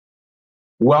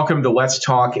Welcome to Let's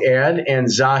Talk Ed. And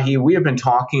Zahi, we have been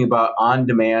talking about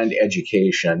on-demand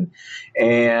education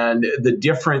and the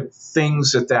different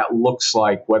things that looks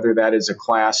like, whether that is a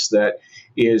class that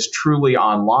is truly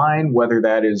online, whether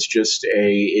that is just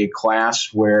a class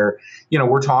where,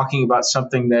 we're talking about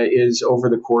something that is over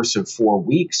the course of 4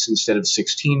 weeks instead of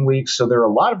 16 weeks. So there are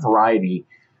a lot of variety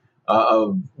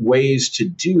of ways to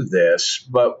do this.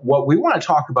 But what we want to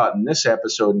talk about in this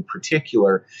episode in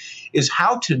particular is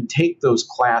how to take those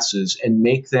classes and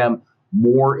make them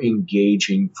more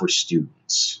engaging for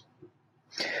students.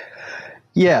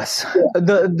 Yes.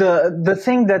 The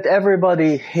thing that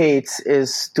everybody hates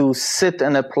is to sit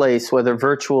in a place, whether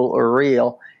virtual or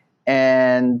real,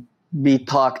 and be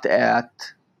talked at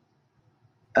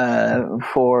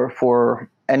for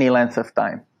any length of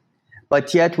time.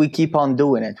 But yet we keep on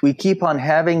doing it. We keep on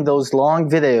having those long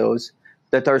videos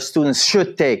that our students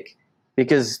should take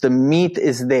because the meat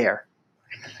is there.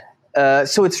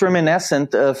 So it's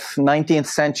reminiscent of 19th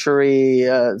century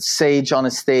sage on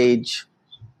a stage,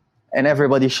 and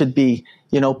everybody should be,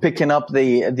 picking up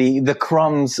the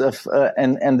crumbs of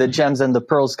and the gems and the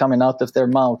pearls coming out of their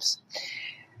mouths.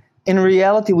 In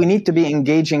reality, we need to be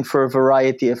engaging for a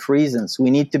variety of reasons.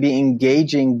 We need to be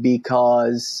engaging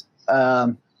because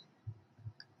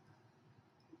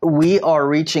we are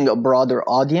reaching a broader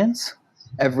audience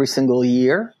every single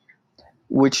year,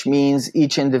 which means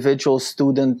each individual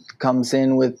student comes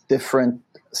in with different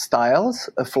styles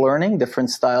of learning,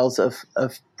 different styles of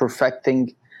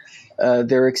perfecting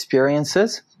their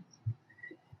experiences.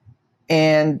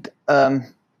 And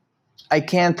I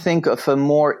can't think of a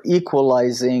more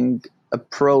equalizing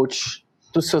approach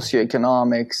to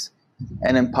socioeconomics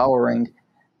and empowering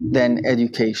than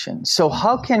education. So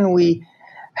how can we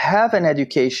have an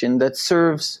education that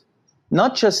serves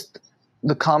not just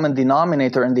the common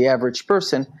denominator and the average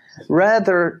person,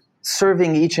 rather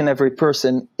serving each and every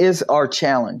person is our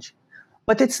challenge.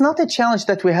 But it's not a challenge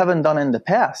that we haven't done in the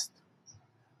past.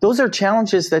 Those are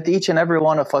challenges that each and every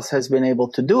one of us has been able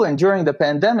to do. And during the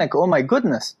pandemic, oh my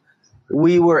goodness,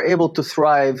 we were able to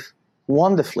thrive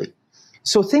wonderfully.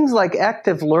 So things like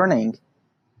active learning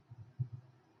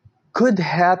could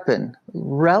happen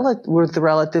with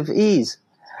relative ease.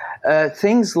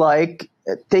 Things like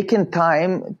taking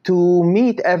time to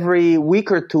meet every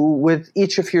week or two with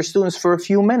each of your students for a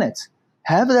few minutes.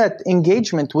 Have that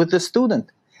engagement with the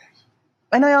student.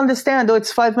 And I understand,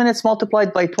 it's 5 minutes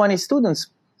multiplied by 20 students,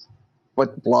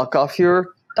 but block off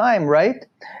your time, right?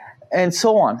 And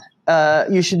so on.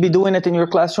 You should be doing it in your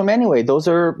classroom anyway. Those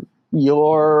are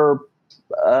your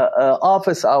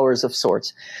office hours of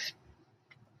sorts.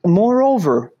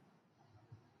 Moreover,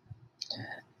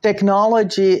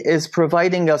 technology is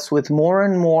providing us with more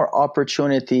and more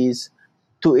opportunities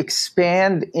to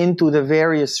expand into the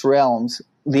various realms,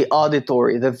 the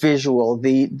auditory, the visual,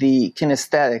 the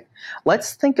kinesthetic.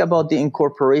 Let's think about the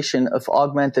incorporation of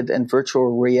augmented and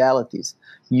virtual realities.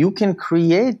 You can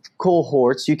create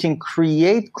cohorts, you can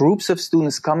create groups of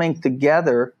students coming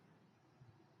together.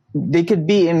 They could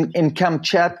be in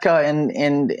Kamchatka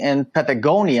and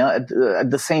Patagonia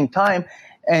at the same time,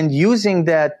 and using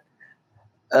that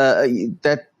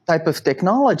type of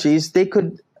technologies, they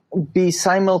could be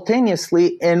simultaneously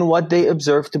in what they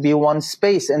observe to be one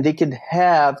space, and they could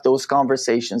have those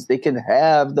conversations, they could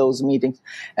have those meetings.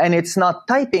 And it's not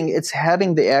typing, it's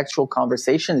having the actual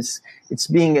conversations. It's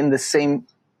being in the same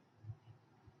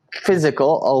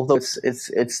physical, although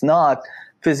it's not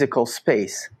physical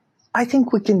space. I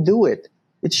think we can do it.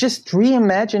 It's just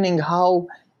reimagining how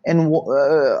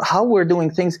we're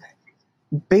doing things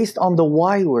based on the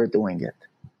why we're doing it.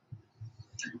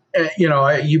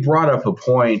 You brought up a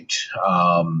point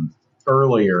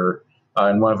earlier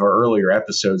in one of our earlier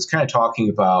episodes, kind of talking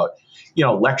about,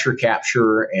 lecture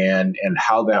capture and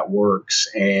how that works.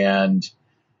 And,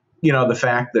 the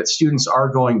fact that students are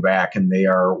going back and they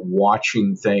are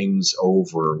watching things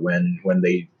over when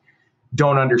they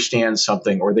don't understand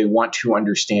something or they want to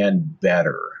understand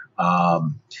better.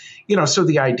 So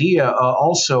the idea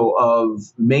also of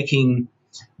making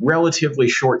relatively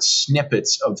short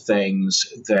snippets of things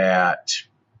that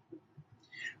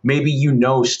maybe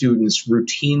students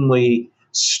routinely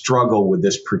struggle with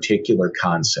this particular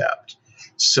concept.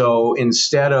 So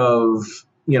instead of,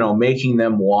 making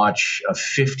them watch a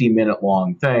 50-minute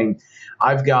long thing,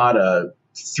 I've got a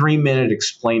 3-minute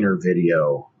explainer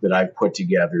video that I've put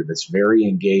together that's very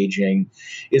engaging.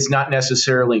 It's not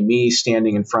necessarily me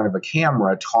standing in front of a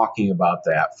camera talking about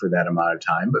that for that amount of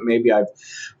time, but maybe I've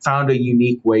found a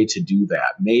unique way to do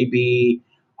that. Maybe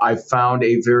I've found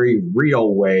a very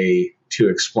real way to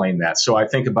explain that. So I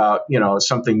think about,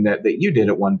 something that you did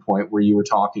at one point where you were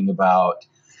talking about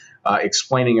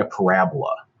explaining a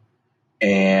parabola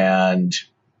and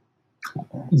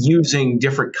using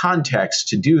different contexts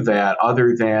to do that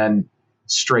other than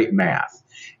straight math.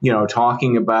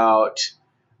 Talking about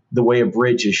the way a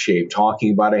bridge is shaped,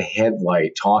 talking about a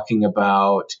headlight, talking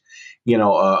about,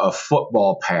 a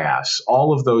football pass,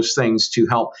 all of those things to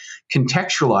help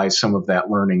contextualize some of that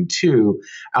learning too,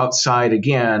 outside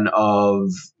again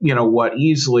of, what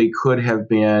easily could have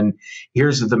been,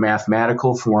 here's the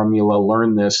mathematical formula,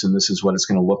 learn this, and this is what it's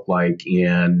going to look like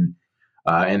in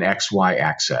an XY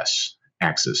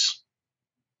axis.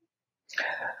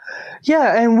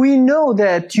 Yeah, and we know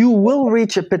that you will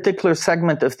reach a particular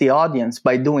segment of the audience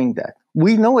by doing that.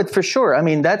 We know it for sure. I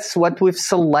mean, that's what we've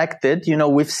selected.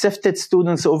 We've sifted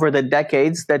students over the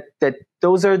decades that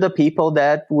those are the people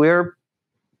that we're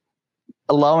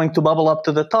allowing to bubble up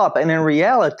to the top. And in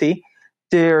reality,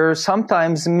 there are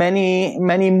sometimes many,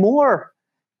 many more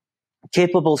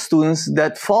capable students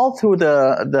that fall through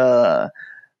the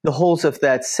holes of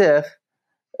that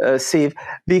sieve,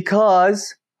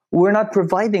 because we're not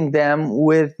providing them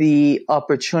with the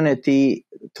opportunity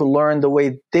to learn the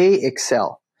way they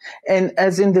excel. And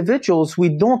as individuals, we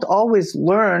don't always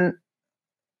learn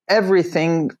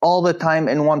everything all the time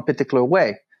in one particular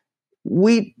way.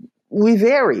 We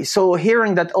vary. So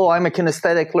hearing that, I'm a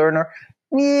kinesthetic learner,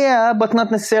 yeah, but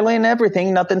not necessarily in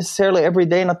everything, not necessarily every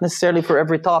day, not necessarily for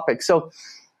every topic. So,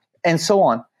 and so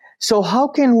on. So how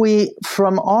can we,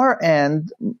 from our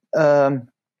end,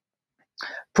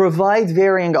 provide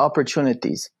varying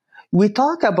opportunities? We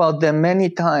talk about them many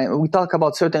times. We talk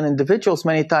about certain individuals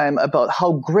many times about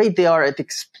how great they are at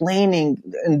explaining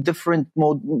in different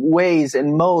ways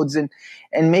and modes and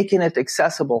making it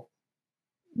accessible.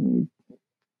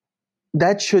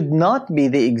 That should not be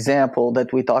the example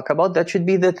that we talk about. That should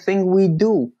be the thing we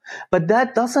do. But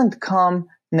that doesn't come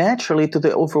naturally to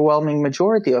the overwhelming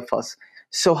majority of us.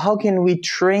 So how can we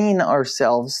train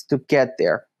ourselves to get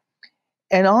there?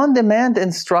 And on-demand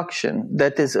instruction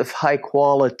that is of high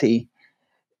quality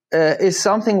is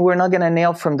something we're not going to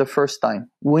nail from the first time.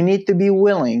 We need to be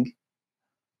willing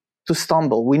to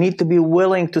stumble. We need to be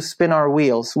willing to spin our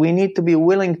wheels. We need to be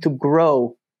willing to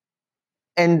grow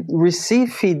and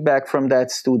receive feedback from that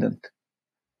student.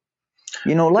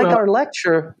 Our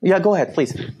lecture. Yeah, go ahead,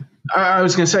 please. I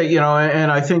was going to say,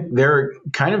 and I think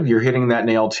you're hitting that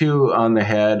nail too on the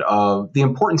head of the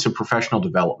importance of professional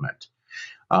development.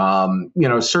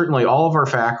 Certainly all of our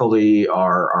faculty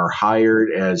are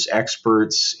hired as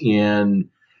experts in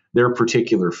their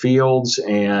particular fields,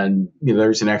 and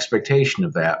there's an expectation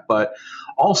of that, but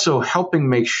also helping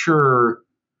make sure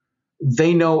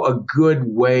they know a good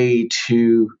way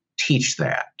to teach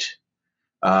that.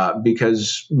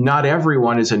 Because not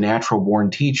everyone is a natural-born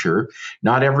teacher.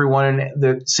 Not everyone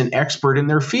that's an expert in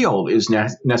their field is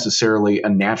necessarily a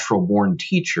natural-born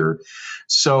teacher.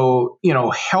 So,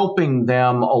 helping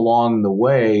them along the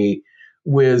way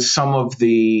with some of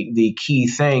the key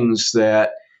things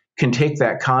that can take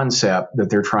that concept that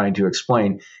they're trying to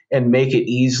explain and make it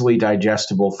easily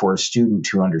digestible for a student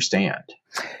to understand.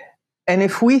 And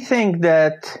if we think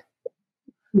that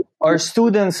our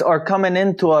students are coming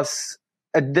into us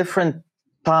at different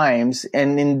times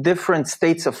and in different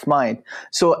states of mind.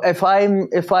 So if I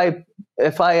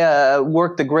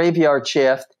work the graveyard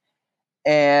shift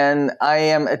and I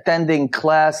am attending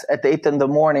class at 8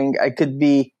 a.m, I could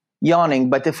be yawning.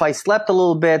 But if I slept a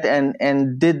little bit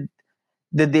and did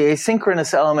the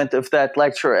asynchronous element of that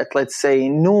lecture at, let's say,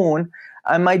 noon,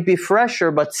 I might be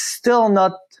fresher, but still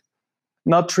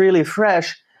not really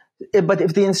fresh. But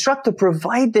if the instructor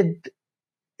provided,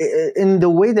 in the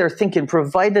way they're thinking,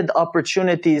 provided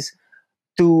opportunities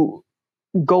to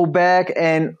go back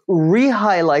and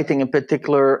re-highlighting a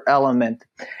particular element.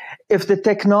 If the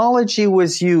technology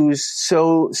was used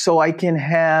so I can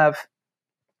have,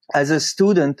 as a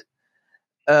student,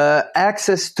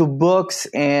 access to books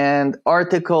and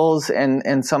articles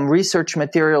and some research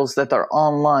materials that are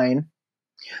online.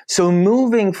 So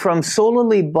moving from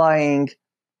solely buying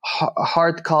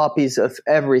hard copies of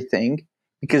everything,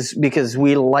 because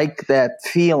we like that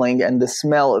feeling and the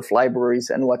smell of libraries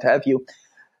and what have you,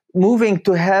 moving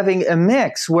to having a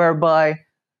mix whereby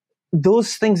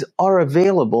those things are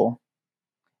available,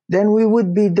 then we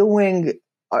would be doing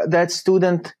that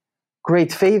student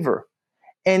great favor.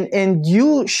 And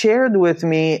you shared with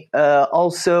me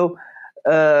also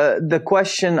the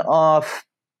question of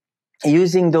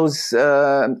using those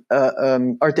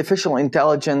artificial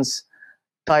intelligence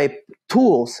type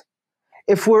tools.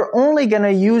 If we're only going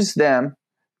to use them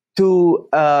to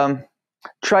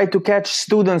try to catch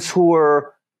students who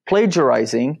are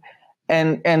plagiarizing,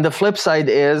 and the flip side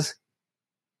is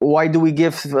Why do we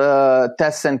give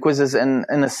tests and quizzes and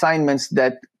assignments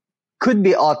that could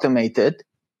be automated?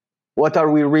 What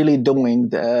are we really doing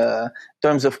in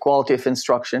terms of quality of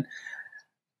instruction?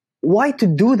 Why to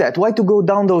do that? Why to go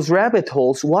down those rabbit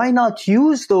holes? Why not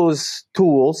use those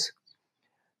tools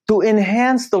to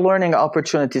enhance the learning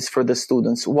opportunities for the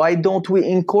students? Why don't we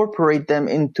incorporate them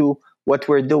into what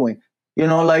we're doing?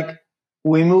 Like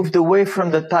we moved away from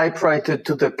the typewriter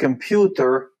to the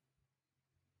computer.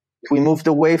 We moved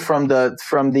away from the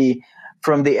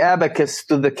abacus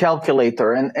to the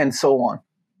calculator and so on.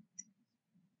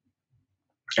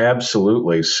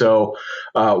 Absolutely. So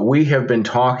we have been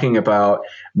talking about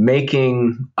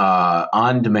making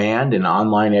on-demand and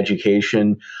online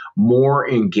education more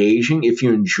engaging. If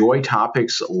you enjoy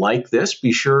topics like this,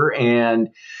 be sure and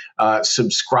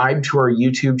subscribe to our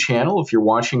YouTube channel. If you're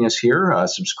watching us here,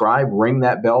 subscribe, ring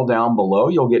that bell down below.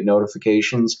 You'll get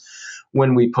notifications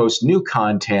when we post new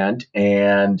content.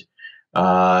 And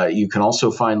you can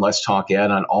also find Let's Talk Ed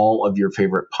on all of your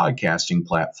favorite podcasting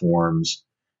platforms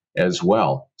as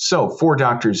well. So for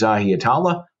Dr. Zahi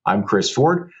Atallah, I'm Chris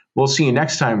Ford. We'll see you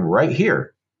next time right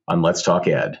here on Let's Talk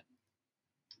Ed.